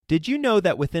Did you know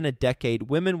that within a decade,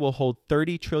 women will hold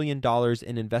 $30 trillion in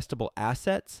investable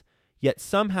assets? Yet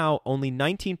somehow only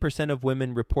 19% of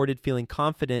women reported feeling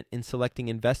confident in selecting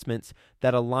investments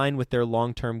that align with their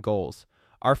long-term goals.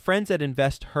 Our friends at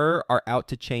InvestHer are out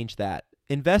to change that.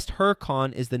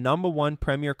 InvestHerCon is the #1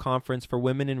 premier conference for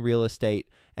women in real estate,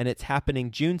 and it's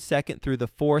happening June 2nd through the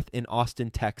 4th in Austin,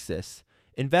 Texas.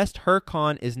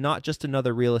 InvestHerCon is not just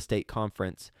another real estate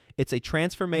conference. It's a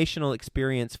transformational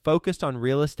experience focused on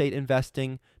real estate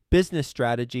investing, business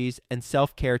strategies, and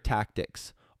self-care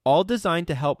tactics, all designed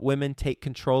to help women take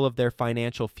control of their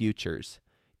financial futures.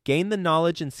 Gain the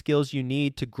knowledge and skills you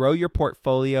need to grow your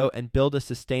portfolio and build a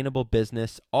sustainable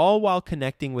business, all while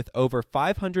connecting with over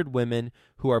 500 women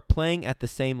who are playing at the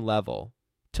same level.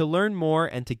 To learn more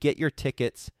and to get your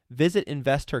tickets, visit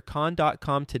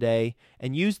InvestHerCon.com today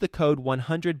and use the code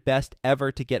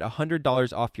 100BESTEVER to get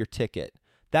 $100 off your ticket.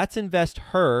 That's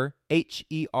InvestHer,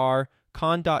 H-E-R,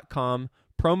 con.com,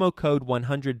 promo code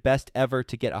 100BESTEVER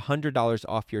to get $100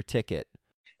 off your ticket.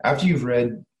 After you've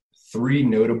read 3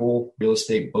 notable real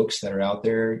estate books that are out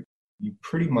there, you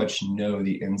pretty much know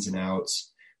the ins and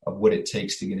outs of what it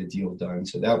takes to get a deal done.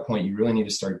 So at that point, you really need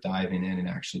to start diving in and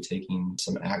actually taking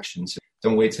some action. So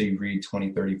don't wait till you read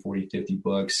 20, 30, 40, 50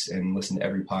 books and listen to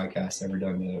every podcast ever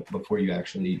done before you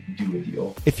actually do a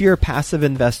deal. If you're a passive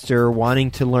investor wanting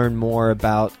to learn more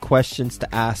about questions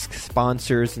to ask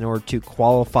sponsors in order to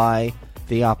qualify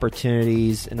the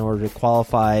opportunities, in order to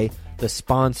qualify the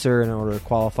sponsor, in order to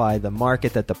qualify the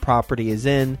market that the property is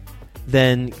in,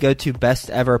 then go to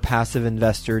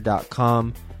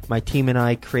besteverpassiveinvestor.com. My team and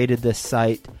I created this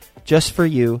site just for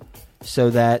you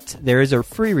so that there is a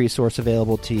free resource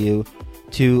available to you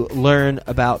to learn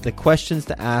about the questions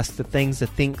to ask, the things to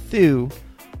think through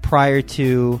prior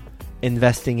to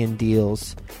investing in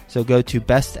deals. So go to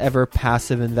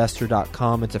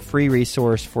besteverpassiveinvestor.com. It's a free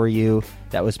resource for you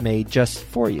that was made just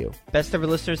for you. Best Ever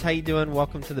listeners, how you doing?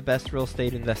 Welcome to the Best Real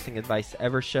Estate Investing Advice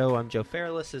Ever show. I'm Joe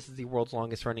Fairless. This is the world's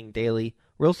longest running daily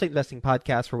real estate investing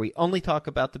podcast where we only talk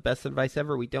about the best advice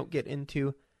ever. We don't get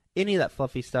into any of that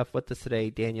fluffy stuff. With us today,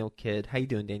 Daniel Kidd. How you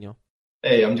doing, Daniel?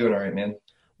 Hey, I'm doing all right, man.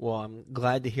 Well, I'm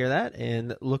glad to hear that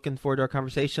and looking forward to our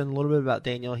conversation. A little bit about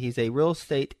Daniel. He's a real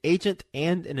estate agent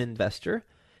and an investor.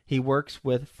 He works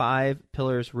with Five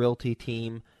Pillars Realty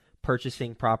team,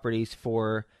 purchasing properties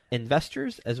for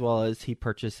investors, as well as he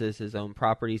purchases his own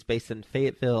properties based in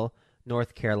Fayetteville,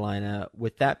 North Carolina.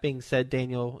 With that being said,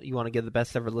 Daniel, you want to give the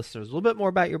Best Ever listeners a little bit more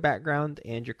about your background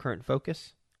and your current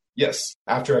focus? Yes.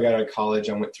 After I got out of college,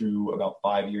 I went through about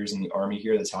 5 years in the Army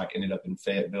here. That's how I ended up in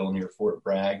Fayetteville near Fort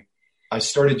Bragg. I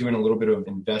started doing a little bit of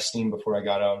investing before I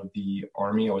got out of the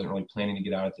Army. I wasn't really planning to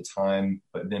get out at the time,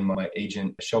 but then my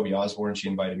agent, Shelby Osborne, she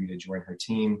invited me to join her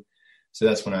team. So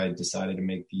that's when I decided to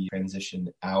make the transition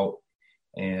out.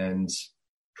 And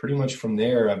pretty much from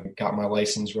there, I got my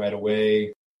license right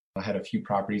away. I had a few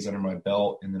properties under my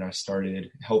belt, and then I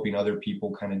started helping other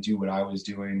people kind of do what I was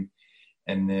doing.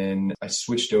 And then I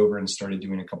switched over and started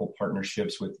doing a couple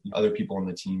partnerships with other people on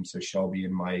the team. So Shelby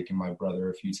and Mike and my brother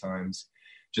a few times,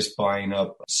 just buying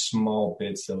up small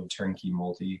bits of turnkey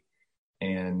multi.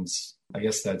 And I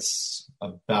guess that's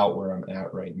about where I'm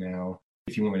at right now.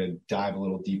 If you want me to dive a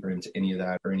little deeper into any of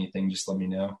that or anything, just let me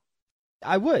know.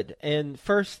 I would. And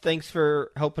first, thanks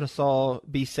for helping us all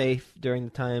be safe during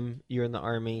the time you're in the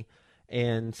Army.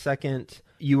 And second,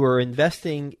 you were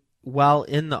investing while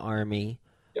in the Army.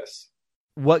 Yes.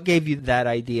 What gave you that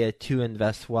idea to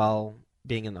invest while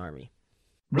being in the Army?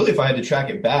 Really, if I had to track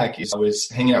it back, I was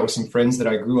hanging out with some friends that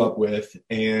I grew up with,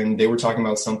 and they were talking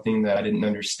about something that I didn't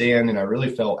understand, and I really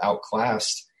felt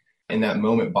outclassed in that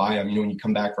moment by them. You know, when you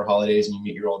come back for holidays and you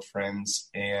meet your old friends,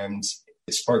 and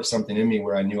it sparked something in me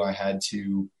where I knew I had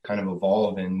to kind of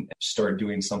evolve and start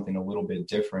doing something a little bit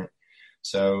different.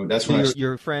 So that's when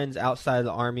your friends outside of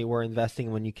the Army were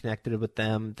investing. When you connected with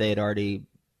them, they had already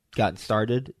gotten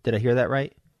started. Did I hear that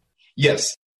right?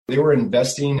 Yes. They were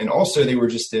investing, and also they were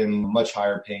just in much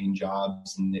higher paying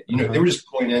jobs. And, you know, they were just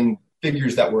pulling in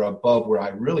figures that were above where I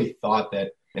really thought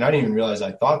that, and I didn't even realize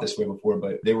I thought this way before,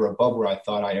 but they were above where I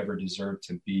thought I ever deserved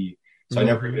to be. So I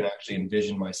never even actually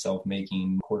envisioned myself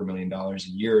making $250,000 a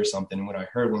year or something. And when I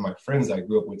heard one of my friends that I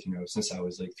grew up with, you know, since I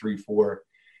was like 3, 4,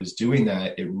 was doing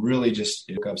that, it really just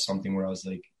took up something where I was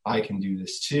like, I can do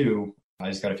this too. I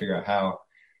just got to figure out how.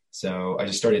 So I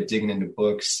just started digging into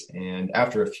books, and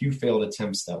after a few failed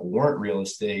attempts that weren't real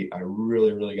estate, I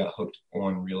really, really got hooked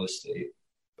on real estate.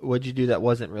 What'd you do that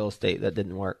wasn't real estate that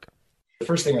didn't work? The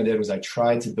first thing I did was I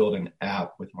tried to build an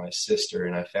app with my sister,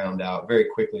 and I found out very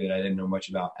quickly that I didn't know much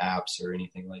about apps or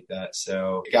anything like that.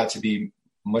 So it got to be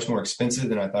much more expensive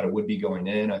than I thought it would be going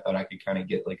in. I thought I could kind of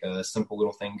get like a simple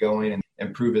little thing going and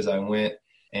improve as I went.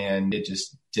 And it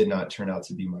just did not turn out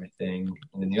to be my thing.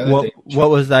 And then the other thing. What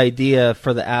was the idea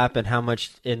for the app, and how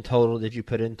much in total did you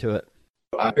put into it?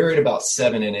 I buried about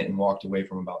 7 in it and walked away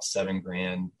from about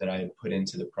 $7,000 that I had put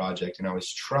into the project. And I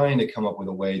was trying to come up with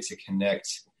a way to connect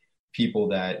people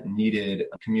that needed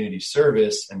community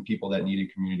service and people that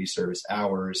needed community service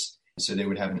hours. So they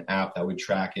would have an app that would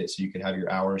track it. So you could have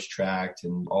your hours tracked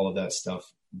and all of that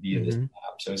stuff via this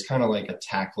app. So it's kind of like a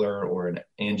Tackler or an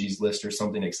Angie's List or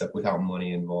something, except without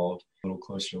money involved. A little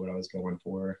closer to what I was going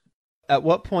for. At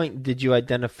what point did you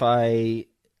identify,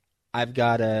 I've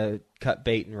got to cut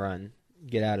bait and run,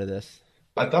 get out of this?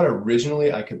 I thought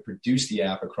originally I could produce the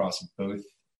app across both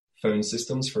phone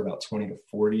systems for about $20,000 to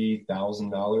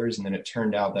 $40,000. And then it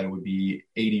turned out that it would be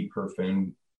 $80,000 per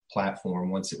phone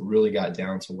platform once it really got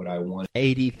down to what I wanted.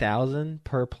 $80,000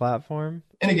 per platform?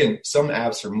 And again, some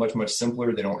apps are much, much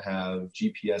simpler. They don't have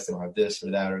GPS, they don't have this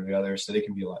or that or the other, so they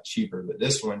can be a lot cheaper. But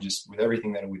this one, just with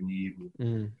everything that it would need, would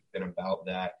have been about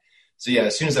that. So yeah,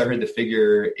 as soon as I heard the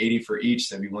figure 80 for each,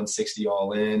 so that'd be 160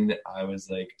 all in, I was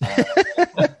like, that's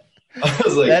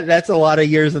a lot of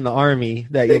years in the Army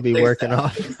that you'll be working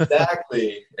off.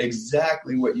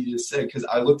 exactly what you just said. Because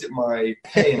I looked at my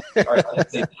pay and all right, I'd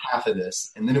take half of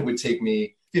this, and then it would take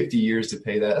me 50 years to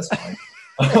pay that. That's fine.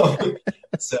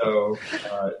 So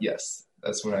yes,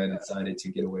 that's when I decided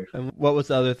to get away from. And what was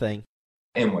the other thing?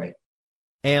 Amway.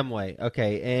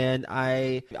 Okay. And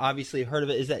I obviously heard of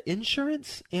it. Is that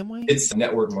insurance, Amway? It's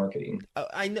network marketing.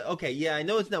 I know. Okay, yeah, I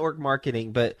know it's network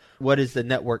marketing, but what is the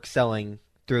network selling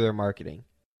through their marketing?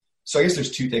 So I guess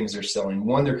there's two things they're selling.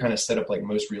 One, they're kind of set up like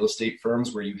most real estate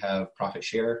firms where you have profit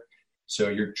share. So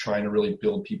you're trying to really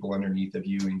build people underneath of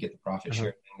you and get the profit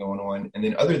share thing going on. And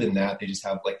then other than that, they just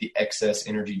have like the excess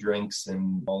energy drinks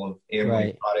and all of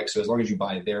Amway products. So as long as you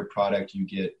buy their product, you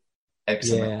get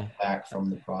X amount back from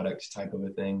the product type of a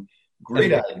thing.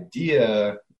 Great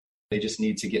idea. They just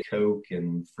need to get Coke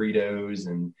and Fritos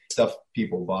and stuff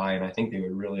people buy. And I think they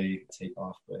would really take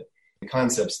off. But the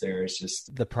concept's there. It's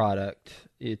just the product.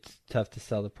 It's tough to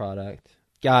sell the product.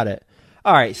 Got it.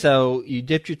 All right. So you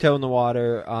dipped your toe in the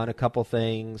water on a couple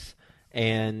things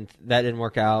and that didn't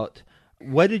work out.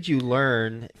 What did you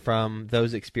learn from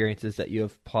those experiences that you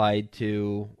have applied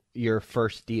to your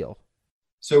first deal?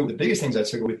 So the biggest things I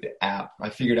took with the app, I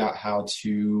figured out how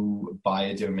to buy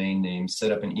a domain name,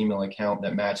 set up an email account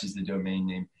that matches the domain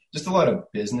name. Just a lot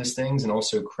of business things and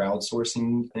also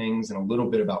crowdsourcing things and a little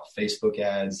bit about Facebook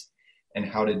ads and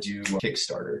how to do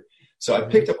Kickstarter. So I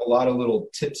picked up a lot of little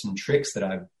tips and tricks that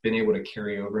I've been able to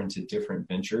carry over into different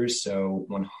ventures. So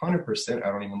 100%,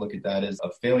 I don't even look at that as a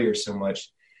failure so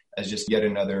much as just yet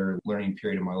another learning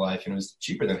period of my life. And it was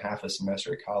cheaper than half a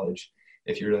semester at college,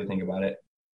 if you really think about it.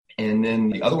 And then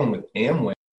the other one with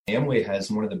Amway, Amway has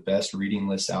one of the best reading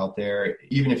lists out there.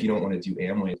 Even if you don't want to do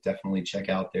Amway, definitely check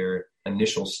out their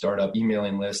initial startup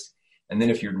emailing list. And then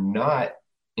if you're not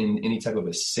in any type of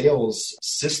a sales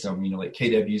system, you know, like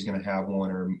KW is going to have one,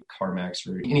 or CarMax,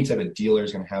 or any type of dealer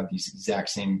is going to have these exact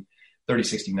same 30,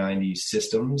 60, 90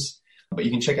 systems. But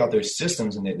you can check out those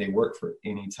systems and they work for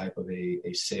any type of a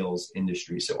sales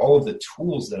industry. So all of the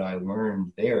tools that I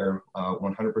learned there,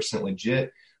 100%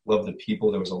 legit. Love the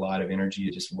people. There was a lot of energy.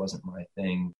 It just wasn't my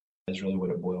thing. Is really what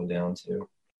it boiled down to.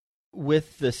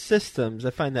 With the systems,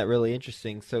 I find that really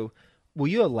interesting. So will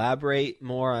you elaborate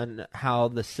more on how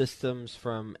the systems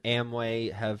from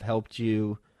Amway have helped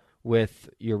you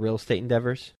with your real estate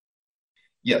endeavors?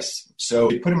 Yes. So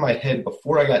it put in my head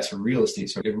before I got to real estate.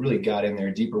 So it really got in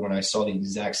there deeper when I saw the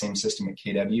exact same system at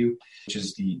KW, which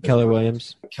is the Keller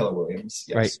Williams. Keller Williams,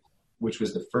 yes. Right. Which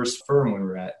was the first firm we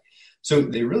were at. So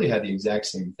they really had the exact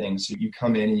same thing. So you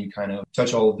come in and you kind of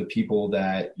touch all of the people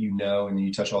that you know, and then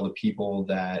you touch all the people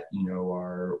that, you know,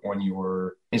 are on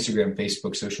your Instagram,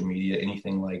 Facebook, social media,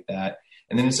 anything like that.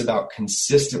 And then it's about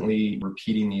consistently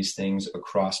repeating these things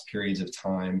across periods of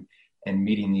time and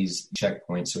meeting these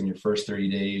checkpoints. So in your first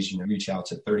 30 days, you know, reach out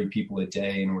to 30 people a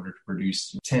day in order to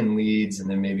produce 10 leads, and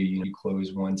then maybe you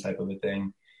close one type of a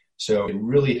thing. So it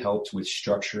really helped with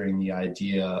structuring the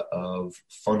idea of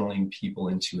funneling people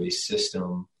into a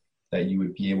system that you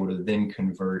would be able to then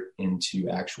convert into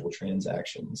actual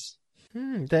transactions.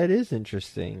 That is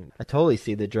interesting. I totally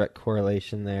see the direct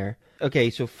correlation there. Okay,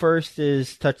 so first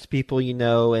is touch people you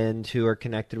know and who are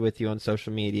connected with you on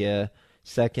social media.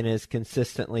 Second is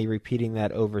consistently repeating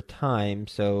that over time.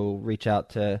 So reach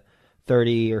out to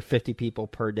 30 or 50 people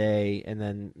per day, and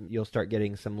then you'll start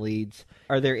getting some leads.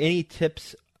 Are there any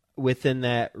tips within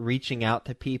that reaching out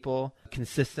to people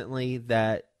consistently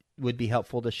that would be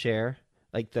helpful to share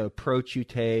like the approach you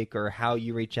take or how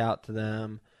you reach out to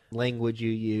them, language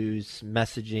you use,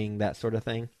 messaging, that sort of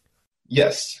thing?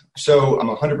 Yes. So I'm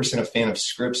 100% a fan of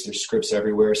scripts. There's scripts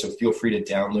everywhere, so feel free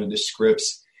to download the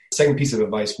scripts. Second piece of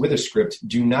advice with a script,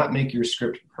 do not make your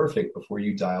script perfect before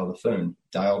you dial the phone.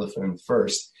 Dial the phone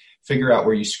first. Figure out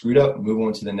where you screwed up, move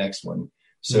on to the next one.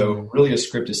 So really a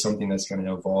script is something that's going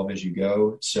to evolve as you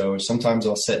go. So sometimes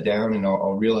I'll sit down and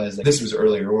I'll realize that this was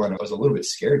earlier on. I was a little bit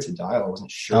scared to dial. I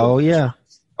wasn't sure. Oh, yeah.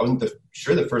 I wasn't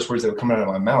sure the first words that were coming out of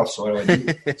my mouth. So what do I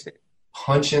do?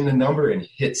 Punch in the number and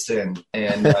hit send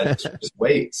and just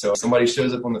wait. So if somebody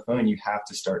shows up on the phone, you have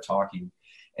to start talking.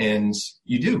 And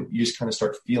you do. You just kind of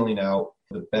start feeling out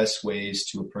the best ways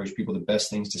to approach people, the best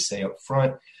things to say up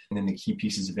front, and then the key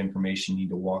pieces of information you need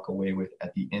to walk away with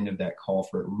at the end of that call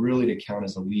for it really to count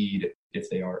as a lead if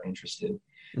they are interested.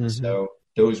 Mm-hmm. So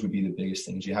those would be the biggest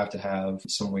things. You have to have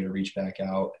some way to reach back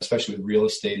out, especially with real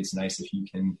estate. It's nice if you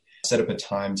can set up a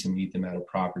time to meet them at a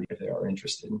property if they are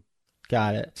interested.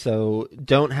 Got it. So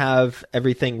don't have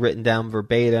everything written down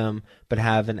verbatim, but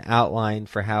have an outline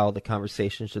for how the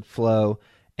conversation should flow,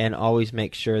 and always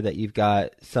make sure that you've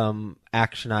got some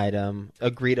action item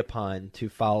agreed upon to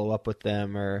follow up with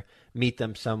them or meet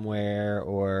them somewhere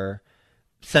or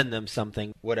send them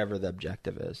something, whatever the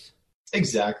objective is.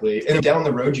 Exactly. And down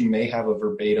the road, you may have a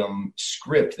verbatim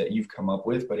script that you've come up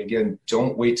with. But again,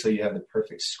 don't wait till you have the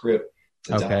perfect script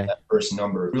to dial that first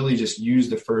number. Really just use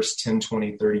the first 10,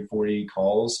 20, 30, 40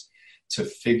 calls to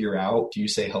figure out, do you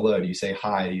say hello? Do you say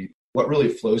hi? What really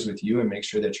flows with you, and make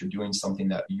sure that you're doing something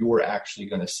that you're actually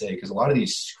going to say. Because a lot of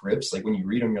these scripts, like when you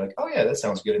read them, you're like, oh yeah, that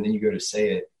sounds good. And then you go to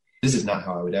say it. This is not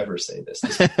how I would ever say this.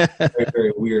 This is very,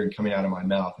 very weird coming out of my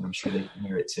mouth. And I'm sure they can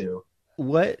hear it too.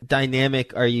 What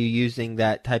dynamic are you using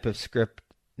that type of script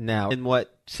now? In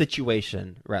what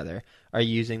situation, rather, are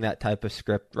you using that type of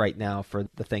script right now for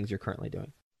the things you're currently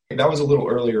doing? That was a little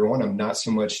earlier on. I'm not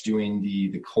so much doing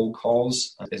the cold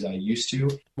calls as I used to.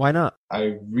 Why not?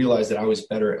 I realized that I was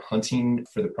better at hunting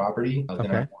for the property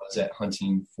than I was at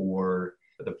hunting for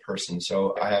the person.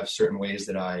 So I have certain ways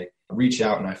that I reach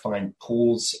out and I find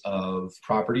pools of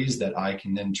properties that I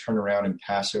can then turn around and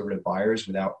pass over to buyers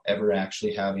without ever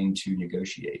actually having to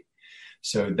negotiate.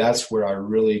 So that's where I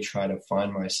really try to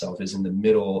find myself, is in the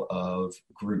middle of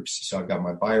groups. So I've got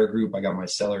my buyer group, I got my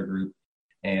seller group,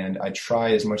 and I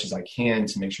try as much as I can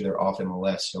to make sure they're off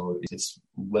MLS. So it's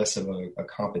less of a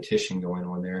competition going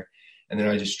on there. And then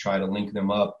I just try to link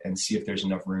them up and see if there's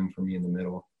enough room for me in the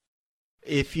middle.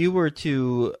 If you were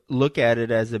to look at it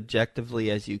as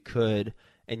objectively as you could,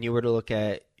 and you were to look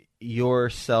at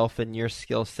yourself and your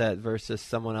skill set versus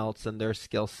someone else and their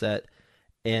skill set,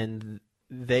 and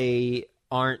they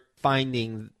aren't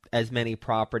finding as many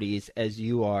properties as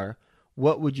you are,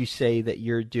 what would you say that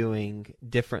you're doing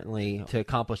differently to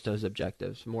accomplish those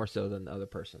objectives more so than the other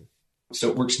person?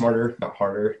 So work smarter, not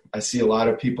harder. I see a lot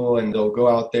of people and they'll go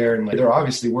out there and they're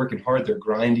obviously working hard. They're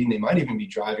grinding. They might even be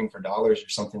driving for dollars or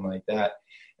something like that.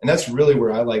 And that's really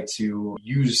where I like to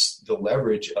use the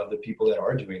leverage of the people that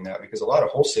are doing that, because a lot of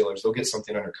wholesalers, they'll get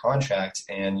something under contract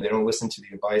and they don't listen to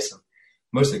the advice of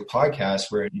most of the podcasts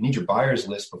where you need your buyer's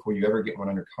list before you ever get one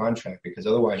under contract, because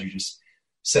otherwise you're just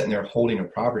sitting there holding a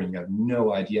property and you have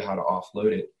no idea how to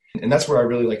offload it. And that's where I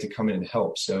really like to come in and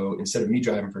help. So instead of me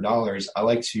driving for dollars, I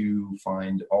like to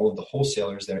find all of the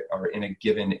wholesalers that are in a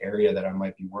given area that I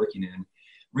might be working in,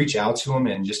 reach out to them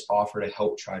and just offer to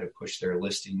help try to push their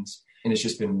listings. And it's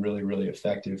just been really, really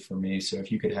effective for me. So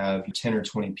if you could have 10 or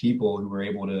 20 people who are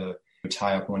able to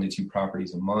tie up 1 to 2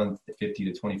 properties a month,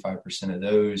 50 to 25% of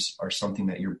those are something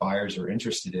that your buyers are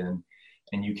interested in,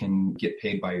 and you can get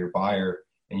paid by your buyer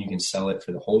and you can sell it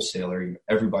for the wholesaler.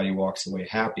 Everybody walks away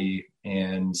happy.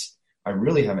 And I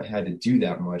really haven't had to do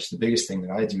that much. The biggest thing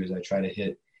that I do is I try to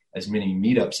hit as many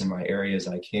meetups in my area as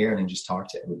I can and just talk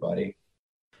to everybody.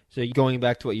 So going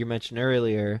back to what you mentioned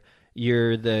earlier,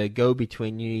 you're the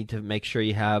go-between. You need to make sure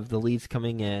you have the leads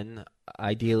coming in,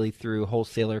 ideally through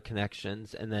wholesaler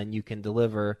connections, and then you can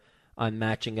deliver on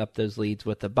matching up those leads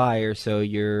with the buyer. So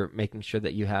you're making sure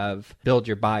that you build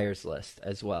your buyer's list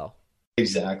as well.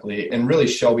 Exactly. And really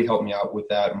Shelby helped me out with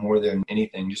that more than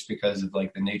anything, just because of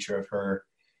like the nature of her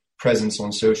presence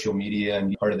on social media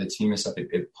and part of the team and stuff.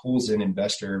 It pulls in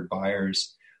investor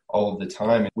buyers all of the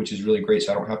time, which is really great.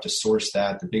 So I don't have to source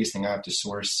that. The biggest thing I have to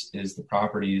source is the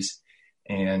properties.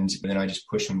 And then I just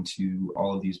push them to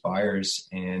all of these buyers,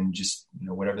 and just,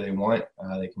 whatever they want,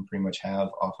 they can pretty much have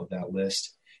off of that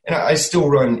list. And I still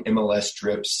run MLS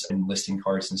drips and listing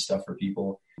cards and stuff for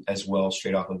people as well,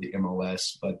 straight off of the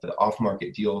MLS. But the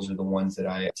off-market deals are the ones that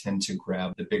I tend to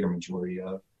grab the bigger majority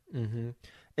of. Mm-hmm.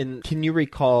 And can you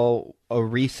recall a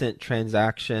recent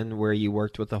transaction where you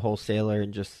worked with a wholesaler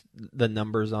and just the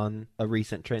numbers on a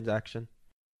recent transaction?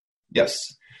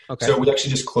 Yes. Okay. So we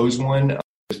actually just closed one. It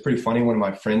was pretty funny. One of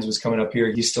my friends was coming up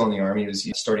here. He's still in the Army.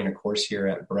 He's starting a course here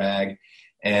at Bragg.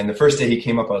 And the first day he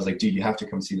came up, I was like, dude, you have to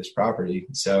come see this property.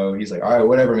 So he's like, all right,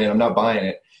 whatever, man. I'm not buying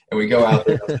it. And we go out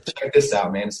there. I was like, check this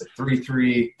out, man. It's a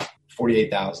 3.3,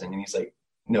 48,000. And he's like,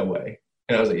 no way.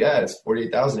 And I was like, yeah, it's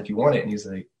 48,000 if you want it. And he's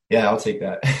like, yeah, I'll take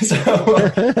that.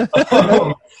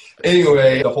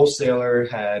 Anyway, the wholesaler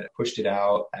had pushed it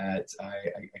out at, I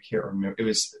can't remember. It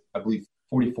was, I believe,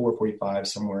 44, 45,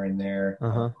 somewhere in there.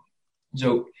 Uh-huh.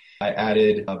 So I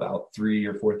added about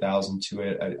 3,000 or 4,000 to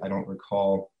it. I don't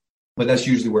recall, but that's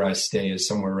usually where I stay, is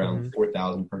somewhere around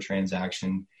 4,000 per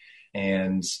transaction.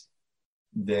 And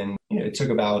then it took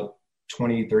about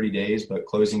 20, 30 days, but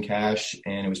closing cash,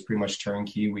 and it was pretty much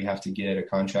turnkey. We have to get a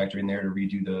contractor in there to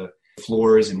redo the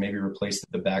floors and maybe replace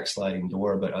the backsliding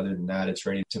door. But other than that, it's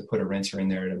ready to put a renter in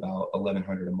there at about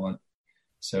 $1,100 a month.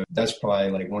 So that's probably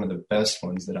like one of the best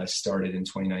ones that I started in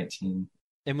 2019.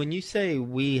 And when you say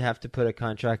we have to put a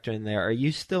contractor in there, are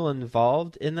you still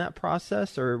involved in that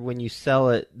process? Or when you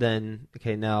sell it, then,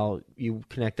 okay, now you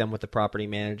connect them with the property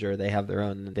manager, they have their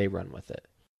own, and they run with it?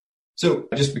 So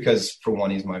just because, for one,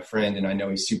 he's my friend and I know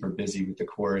he's super busy with the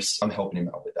course, I'm helping him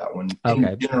out with that one.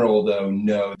 Okay. In general, though,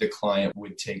 no, the client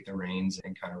would take the reins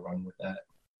and kind of run with that.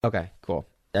 Okay, cool.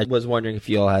 I was wondering if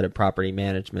you all had a property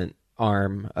management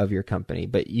arm of your company,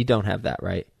 but you don't have that,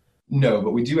 right? No,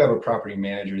 but we do have a property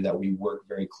manager that we work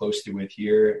very closely with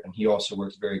here. And he also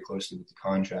works very closely with the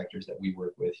contractors that we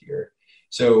work with here.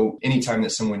 So anytime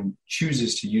that someone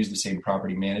chooses to use the same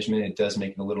property management, it does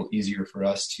make it a little easier for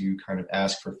us to kind of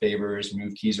ask for favors,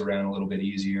 move keys around a little bit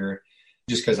easier,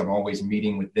 just because I'm always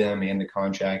meeting with them and the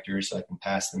contractors. So I can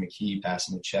pass them a key, pass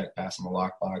them a check, pass them a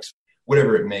lockbox,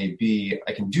 whatever it may be.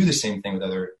 I can do the same thing with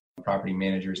other property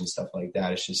managers and stuff like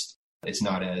that. It's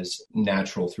not as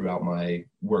natural throughout my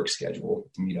work schedule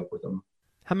to meet up with them.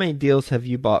 How many deals have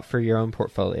you bought for your own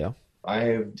portfolio? I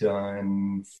have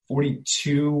done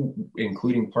 42,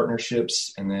 including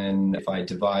partnerships. And then if I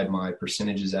divide my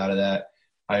percentages out of that,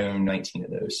 I own 19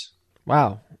 of those.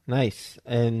 Wow, nice.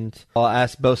 And I'll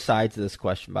ask both sides of this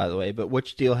question, by the way, but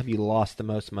which deal have you lost the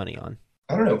most money on?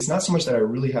 I don't know. It's not so much that I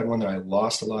really had one that I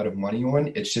lost a lot of money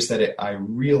on. It's just that I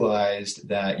realized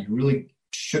that you really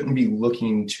shouldn't be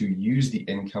looking to use the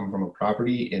income from a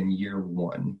property in year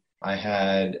one. I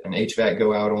had an HVAC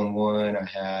go out on one. I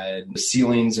had the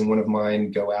ceilings in one of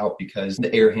mine go out because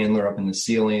the air handler up in the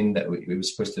ceiling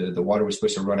the water was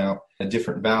supposed to run out a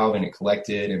different valve, and it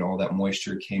collected, and all that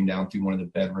moisture came down through one of the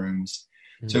bedrooms.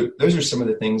 Mm-hmm. So those are some of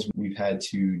the things we've had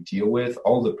to deal with.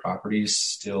 All the properties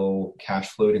still cash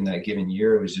flowed in that given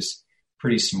year. It was just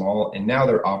pretty small, and now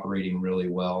they're operating really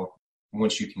well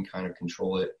once you can kind of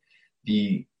control it.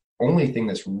 The only thing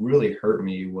that's really hurt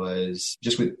me was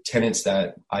just with tenants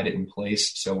that I didn't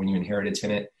place. So when you inherit a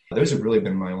tenant, those have really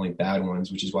been my only bad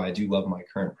ones, which is why I do love my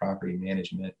current property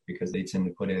management, because they tend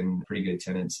to put in pretty good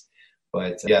tenants.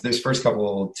 But yeah, those first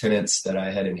couple of tenants that I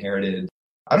had inherited,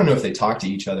 I don't know if they talked to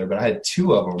each other, but I had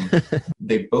two of them.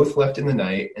 They both left in the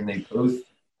night, and they both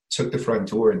took the front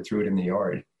door and threw it in the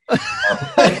yard.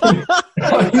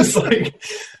 I was like,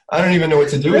 I don't even know what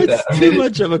to do with that. That's too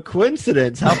much of a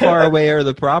coincidence. How far away are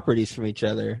the properties from each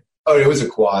other? Oh, it was a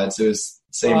quad, so it was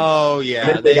same. Oh,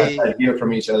 yeah. They got that idea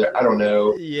from each other. I don't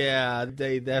know. Yeah,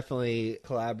 they definitely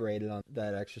collaborated on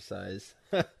that exercise.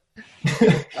 Oh,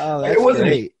 that's it wasn't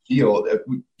great. A deal.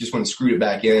 We just went and screwed it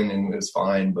back in, and it was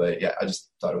fine. But yeah, I just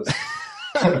thought it was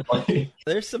kind of funny.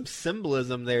 There's some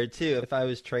symbolism there too. If I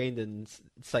was trained in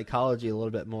psychology a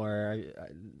little bit more,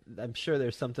 I'm sure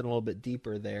there's something a little bit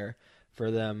deeper there for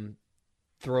them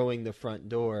throwing the front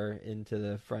door into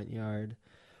the front yard.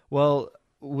 Well,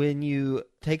 when you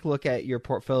take a look at your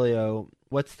portfolio,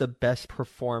 what's the best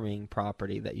performing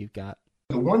property that you've got?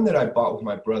 The one that I bought with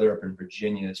my brother up in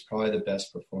Virginia is probably the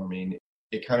best performing.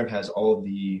 It kind of has all of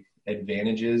the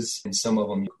advantages, and some of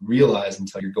them you realize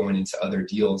until you're going into other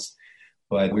deals.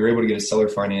 But we were able to get a seller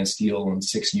finance deal on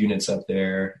 6 units up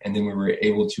there. And then we were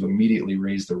able to immediately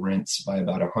raise the rents by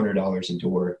about $100 a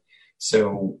door.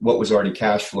 So what was already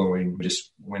cash flowing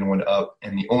just went on up.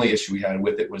 And the only issue we had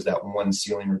with it was that one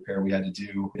ceiling repair we had to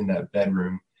do in that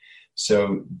bedroom.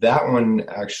 So that one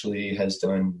actually has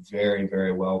done very,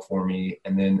 very well for me.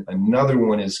 And then another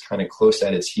one is kind of close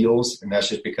at its heels. And that's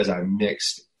just because I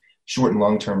mixed short and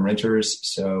long-term renters.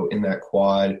 So in that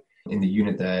quad, in the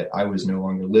unit that I was no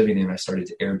longer living in, I started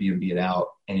to Airbnb it out.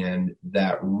 And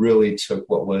that really took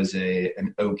what was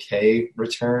an okay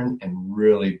return and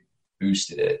really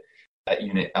boosted it. That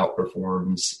unit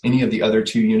outperforms any of the other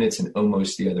two units and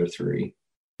almost the other three.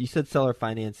 You said seller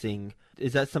financing.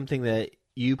 Is that something that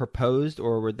you proposed,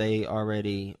 or were they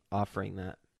already offering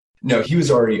that? No, he was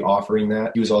already offering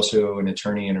that. He was also an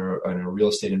attorney and a real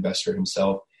estate investor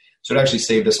himself. So it actually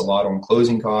saved us a lot on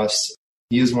closing costs.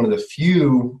 He is one of the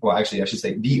few, well, actually, I should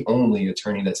say the only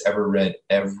attorney that's ever read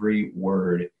every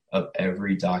word of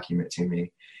every document to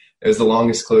me. It was the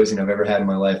longest closing I've ever had in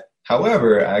my life.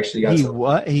 However, I actually got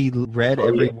He read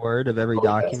every word of every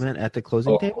document at the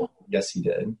closing table? Yes, he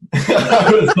did.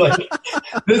 I was like,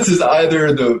 this is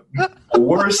either the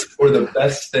worst or the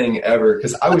best thing ever,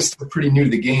 because I was still pretty new to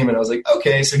the game, and I was like,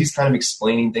 okay, so he's kind of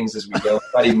explaining things as we go.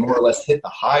 Thought he more or less hit the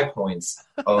high points.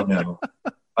 Oh, no.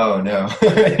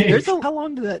 How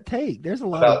long did that take? There's a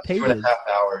lot of pages. 2.5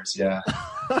 hours, yeah.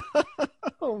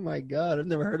 Oh, my God. I've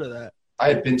never heard of that. I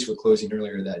had been to a closing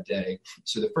earlier that day.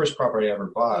 So the first property I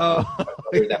ever bought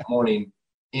that morning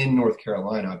in North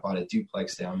Carolina, I bought a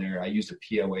duplex down there. I used a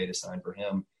POA to sign for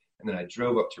him. And then I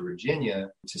drove up to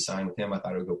Virginia to sign with him. I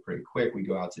thought it would go pretty quick. We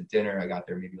go out to dinner. I got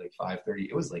there maybe like 5:30.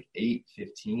 It was like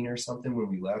 8:15 or something when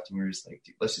we left. And we were just like,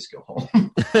 dude, let's just go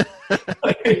home.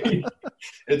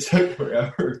 It took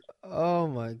forever. Oh,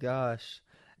 my gosh.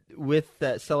 With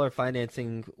that seller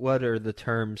financing, what are the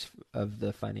terms of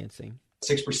the financing?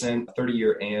 6%,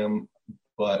 30-year AM,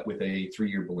 but with a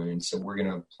 3-year balloon. So we're going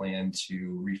to plan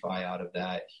to refi out of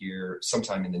that here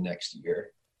sometime in the next year.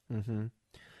 Mm-hmm.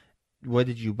 What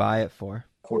did you buy it for?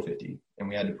 $450, and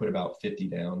we had to put about 50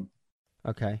 down.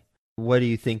 Okay. What do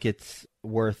you think it's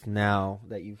worth now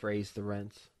that you've raised the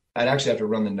rents? I'd actually have to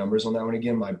run the numbers on that one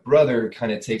again. My brother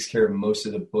kind of takes care of most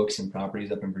of the books and properties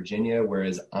up in Virginia,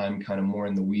 whereas I'm kind of more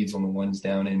in the weeds on the ones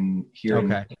down in here in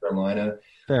North Carolina.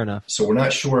 Fair enough. So we're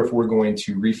not sure if we're going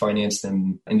to refinance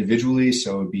them individually.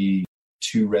 So it would be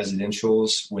 2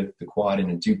 residentials with the quad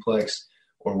and a duplex,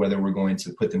 or whether we're going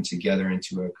to put them together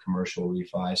into a commercial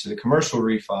refi. So the commercial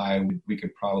refi, we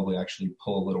could probably actually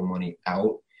pull a little money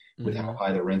out with how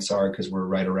high the rents are, because we're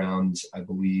right around, I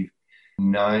believe,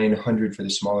 $900 for the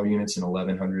smaller units and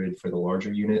 $1,100 for the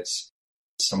larger units,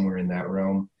 somewhere in that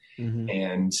realm. Mm-hmm.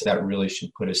 And that really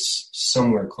should put us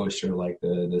somewhere closer to like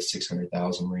the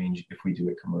 600,000 range if we do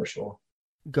it commercial.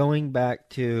 Going back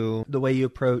to the way you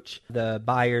approach the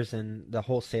buyers and the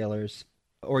wholesalers,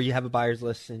 or you have a buyer's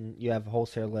list and you have a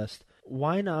wholesale list,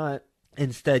 why not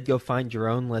instead go find your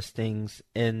own listings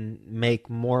and make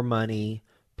more money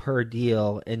per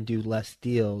deal and do less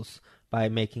deals by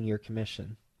making your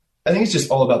commission? I think it's just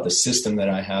all about the system that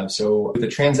I have. So with the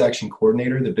transaction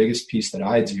coordinator, the biggest piece that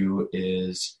I do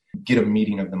is get a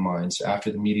meeting of the minds. So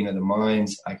after the meeting of the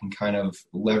minds, I can kind of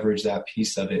leverage that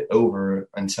piece of it over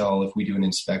until if we do an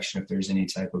inspection, if there's any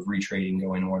type of retrading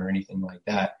going on or anything like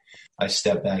that, I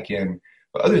step back in.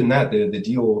 But other than that, the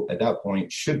deal at that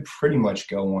point should pretty much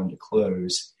go on to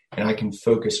close. And I can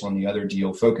focus on the other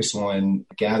deal, focus on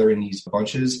gathering these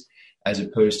bunches as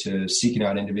opposed to seeking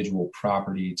out individual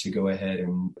property to go ahead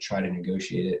and try to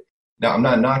negotiate it. Now, I'm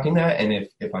not knocking that. And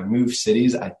if I move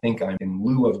cities, I think in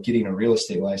lieu of getting a real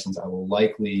estate license, I will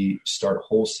likely start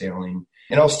wholesaling.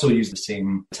 And I'll still use the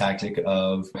same tactic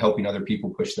of helping other people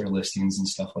push their listings and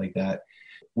stuff like that,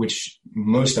 which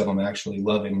most of them actually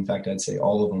love it. In fact, I'd say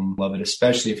all of them love it,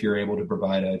 especially if you're able to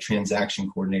provide a transaction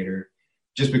coordinator,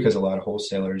 just because a lot of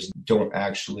wholesalers don't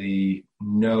actually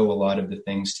know a lot of the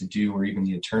things to do or even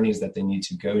the attorneys that they need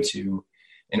to go to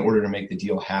in order to make the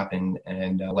deal happen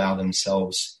and allow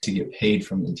themselves to get paid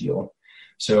from the deal.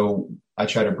 So I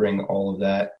try to bring all of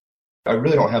that. I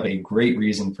really don't have a great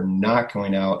reason for not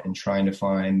going out and trying to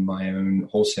find my own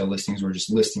wholesale listings or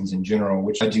just listings in general,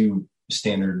 which I do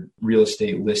standard real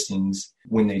estate listings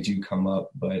when they do come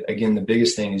up. But again, the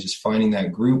biggest thing is just finding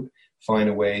that group, find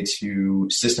a way to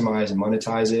systemize and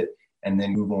monetize it, and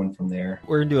then move on from there.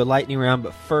 We're going to do a lightning round,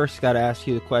 but first got to ask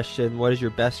you the question, what is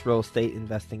your best real estate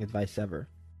investing advice ever?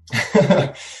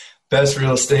 Best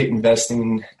real estate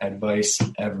investing advice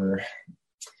ever.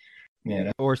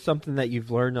 Man. Or something that you've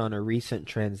learned on a recent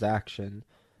transaction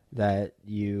that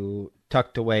you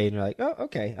tucked away and you're like, oh,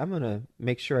 okay, I'm going to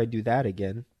make sure I do that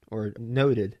again, or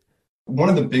noted. One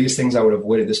of the biggest things I would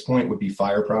avoid at this point would be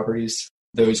fire properties.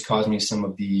 Those caused me some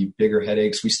of the bigger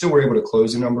headaches. We still were able to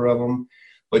close a number of them,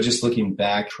 but just looking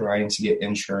back, trying to get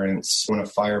insurance on a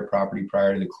fire property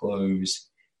prior to the close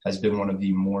has been one of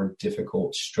the more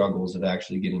difficult struggles of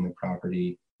actually getting the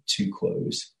property to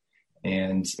close.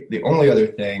 And the only other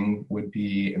thing would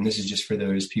be, and this is just for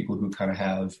those people who kind of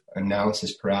have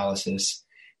analysis paralysis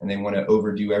and they want to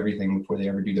overdo everything before they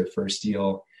ever do their first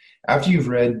deal. After you've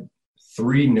read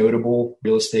 3 notable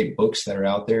real estate books that are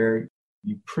out there,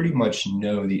 you pretty much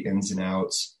know the ins and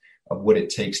outs of what it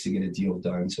takes to get a deal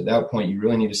done. So at that point, you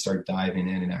really need to start diving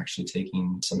in and actually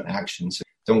taking some action. So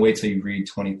don't wait till you read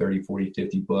 20, 30, 40,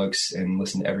 50 books and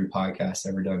listen to every podcast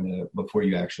ever done before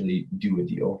you actually do a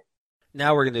deal.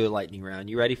 Now we're going to do a lightning round.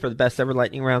 You ready for the best ever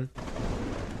lightning round?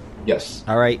 Yes.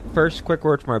 All right. First, quick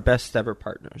word from our best ever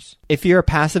partners. If you're a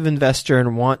passive investor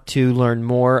and want to learn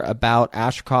more about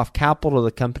Ashcroft Capital,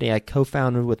 the company I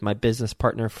co-founded with my business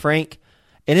partner, Frank,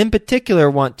 and in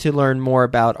particular want to learn more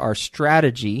about our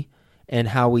strategy and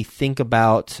how we think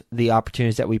about the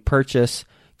opportunities that we purchase,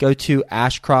 go to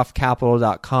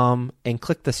ashcroftcapital.com and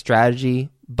click the strategy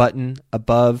button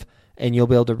above, and you'll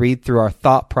be able to read through our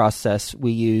thought process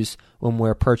we use when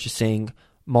we're purchasing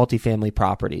multifamily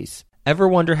properties. Ever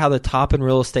wonder how the top in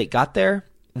real estate got there?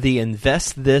 The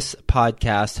Invest This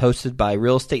podcast, hosted by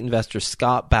real estate investor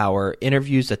Scott Bauer,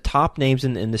 interviews the top names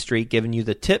in the industry, giving you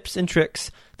the tips and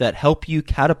tricks that help you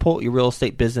catapult your real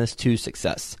estate business to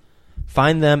success.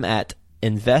 Find them at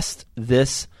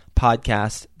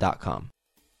investthispodcast.com.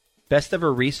 Best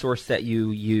ever resource that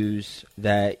you use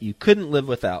that you couldn't live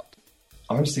without?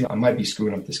 Honestly, I might be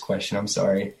screwing up this question. I'm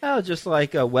sorry. Oh, just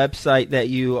like a website that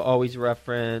you always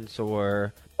reference,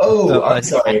 or I'm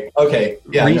sorry. Okay.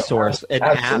 Yeah, resource,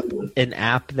 no, an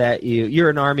app that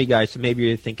you're an Army guy, so maybe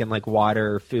you're thinking like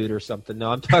water or food or something.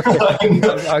 No, I'm talking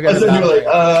about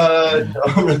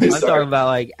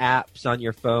like apps on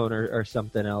your phone or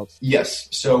something else. Yes.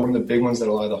 So one of the big ones that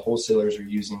a lot of the wholesalers are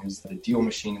using is the Deal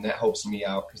Machine, and that helps me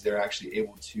out because they're actually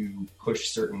able to push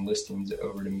certain listings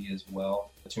over to me as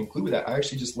well. To include with that, I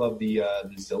actually just love the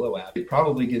Zillow app. It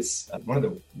probably gets one of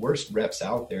the worst reps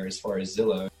out there as far as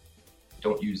Zillow.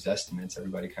 Don't use Zestimates.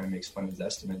 Everybody kind of makes fun of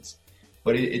Zestimates,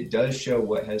 but it does show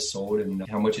what has sold and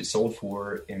how much it sold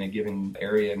for in a given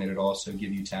area, and it'll also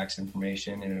give you tax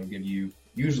information, and it'll give you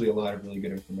usually a lot of really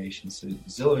good information. So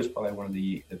Zillow is probably one of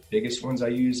the biggest ones I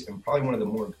use, and probably one of the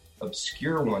more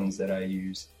obscure ones that I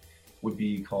use would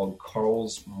be called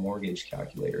Carl's Mortgage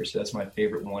Calculator. So that's my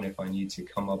favorite one if I need to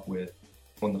come up with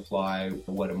on the fly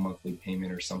what a monthly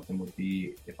payment or something would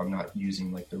be if I'm not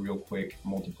using like the real quick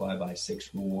multiply by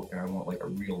 6 rule and I want like a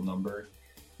real number,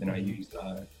 then I use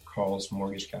Carl's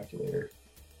Mortgage Calculator.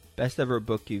 Best ever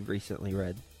book you've recently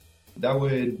read? That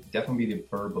would definitely be the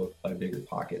Burr book by Bigger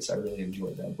Pockets. I really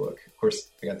enjoyed that book. Of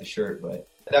course, I got the shirt, but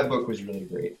that book was really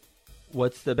great.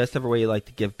 What's the best ever way you like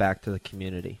to give back to the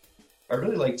community? I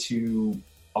really like to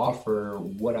offer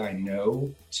what I know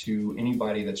to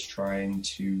anybody that's trying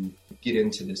to get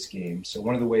into this game. So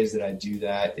one of the ways that I do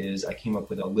that is I came up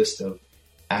with a list of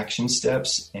action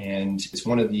steps, and it's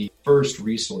one of the first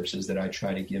resources that I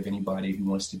try to give anybody who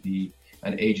wants to be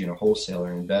an agent, a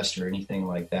wholesaler, investor, anything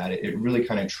like that. It really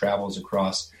kind of travels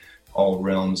across all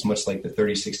realms, much like the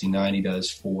 30, 60, 90 does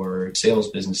for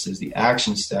sales businesses. The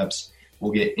action steps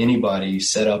will get anybody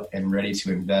set up and ready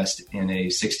to invest in a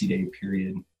 60-day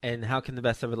period. And how can the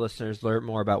best ever listeners learn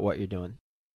more about what you're doing?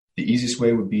 The easiest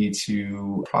way would be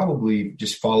to probably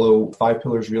just follow 5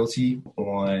 Pillars Realty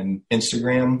on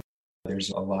Instagram. There's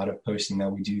a lot of posting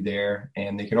that we do there,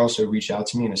 and they can also reach out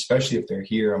to me, and especially if they're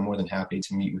here, I'm more than happy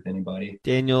to meet with anybody.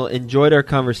 Daniel, enjoyed our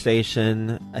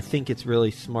conversation. I think it's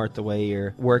really smart the way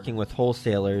you're working with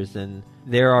wholesalers, and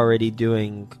they're already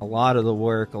doing a lot of the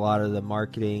work, a lot of the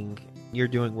marketing. You're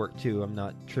doing work too. I'm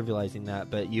not trivializing that,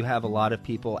 but you have a lot of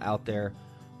people out there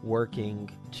working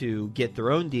to get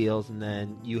their own deals, and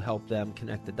then you help them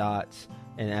connect the dots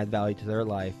and add value to their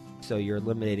life. So you're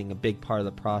eliminating a big part of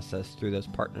the process through those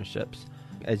partnerships.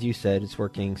 As you said, it's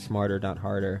working smarter, not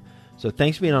harder. So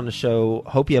thanks for being on the show.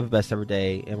 Hope you have a best ever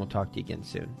day, and we'll talk to you again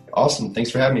soon. Awesome.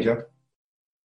 Thanks for having me, Joe.